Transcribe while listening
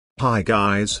Hi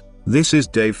guys, this is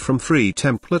Dave from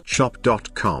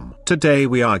freetemplateshop.com. Today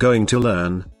we are going to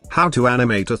learn how to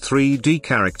animate a 3D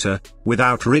character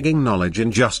without rigging knowledge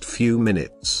in just few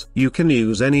minutes. You can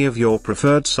use any of your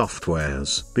preferred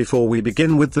softwares. Before we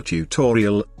begin with the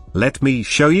tutorial, let me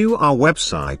show you our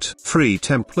website,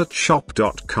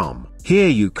 freetemplateshop.com. Here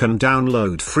you can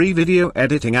download free video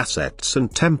editing assets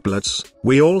and templates.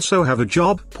 We also have a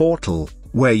job portal,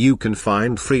 where you can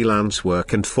find freelance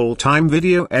work and full-time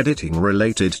video editing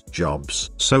related jobs.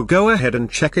 So go ahead and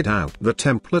check it out. The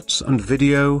templates and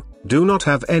video do not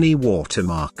have any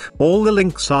watermark. All the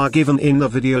links are given in the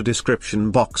video description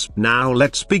box. Now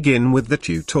let's begin with the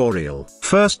tutorial.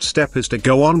 First step is to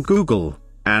go on Google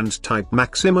and type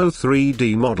Maximo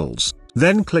 3D models.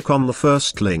 Then click on the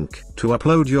first link. To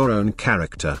upload your own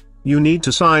character, you need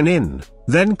to sign in.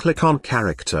 Then click on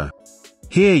character.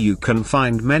 Here you can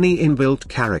find many inbuilt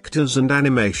characters and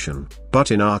animation,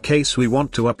 but in our case we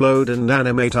want to upload and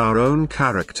animate our own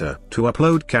character. To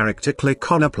upload character, click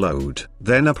on upload,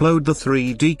 then upload the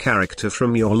 3D character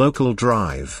from your local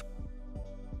drive.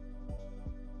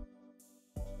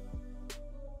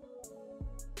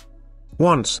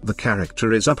 Once the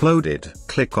character is uploaded,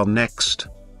 click on next.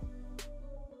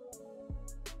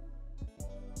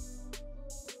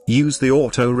 Use the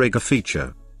Autorig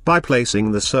feature by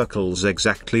placing the circles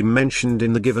exactly mentioned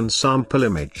in the given sample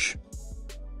image.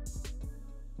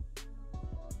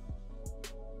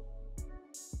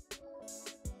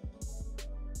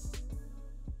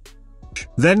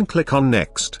 Then click on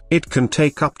Next. It can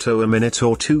take up to a minute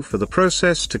or two for the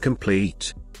process to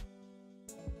complete.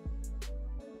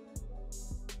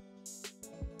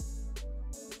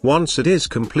 Once it is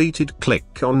completed,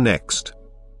 click on Next.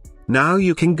 Now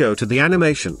you can go to the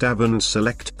Animation tab and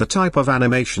select the type of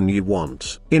animation you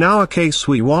want. In our case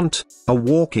we want a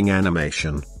walking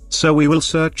animation, so we will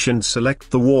search and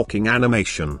select the walking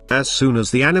animation. As soon as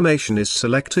the animation is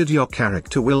selected, your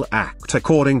character will act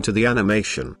according to the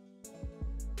animation.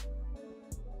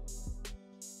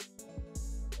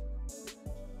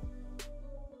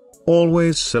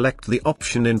 Always select the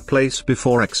option in place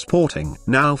before exporting.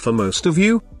 Now for most of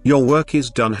you, your work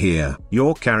is done here.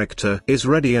 Your character is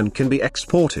ready and can be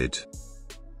exported.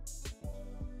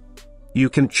 You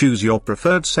can choose your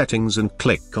preferred settings and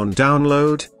click on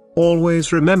download.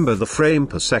 Always remember the frame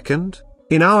per second.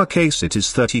 In our case it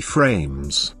is 30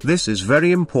 frames. This is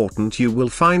very important. You will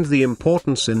find the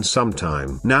importance in some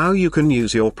time. Now you can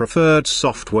use your preferred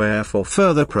software for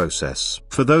further process.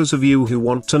 For those of you who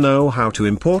want to know how to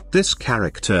import this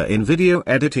character in video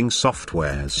editing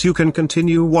softwares, you can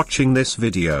continue watching this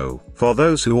video. For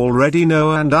those who already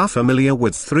know and are familiar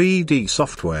with 3D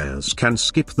softwares, can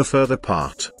skip the further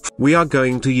part. We are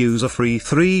going to use a free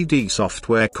 3D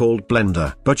software called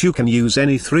Blender, but you can use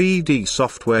any 3D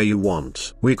software you want.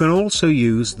 We can also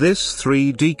use this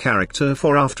 3D character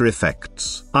for After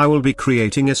Effects. I will be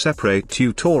creating a separate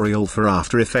tutorial for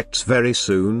After Effects very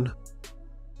soon.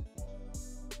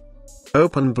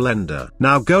 Open Blender.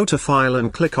 Now go to File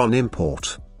and click on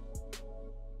Import.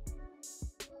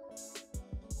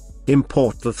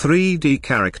 Import the 3D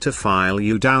character file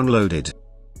you downloaded.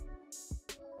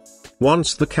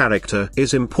 Once the character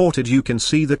is imported, you can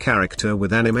see the character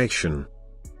with animation.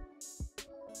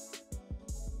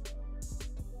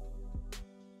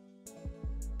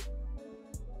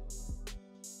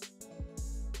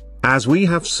 As we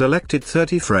have selected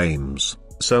 30 frames,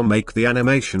 so make the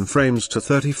animation frames to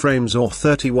 30 frames or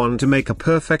 31 to make a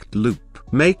perfect loop.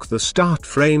 Make the start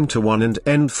frame to 1 and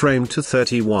end frame to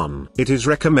 31. It is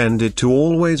recommended to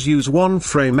always use one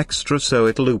frame extra so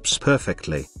it loops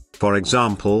perfectly. For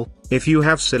example, if you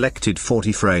have selected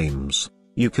 40 frames,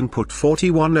 you can put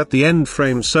 41 at the end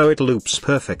frame so it loops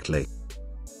perfectly.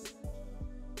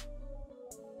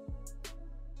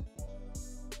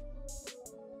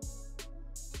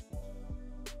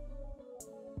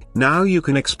 Now you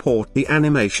can export the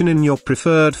animation in your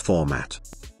preferred format.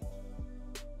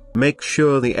 Make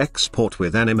sure the export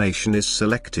with animation is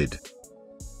selected.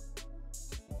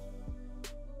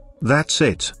 That's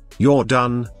it, you're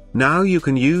done. Now you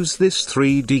can use this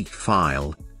 3D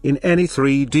file in any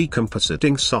 3D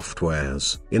compositing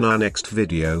softwares. In our next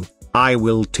video, I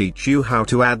will teach you how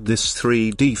to add this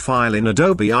 3D file in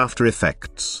Adobe After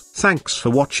Effects. Thanks for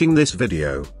watching this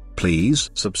video. Please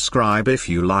subscribe if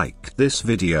you like this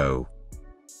video.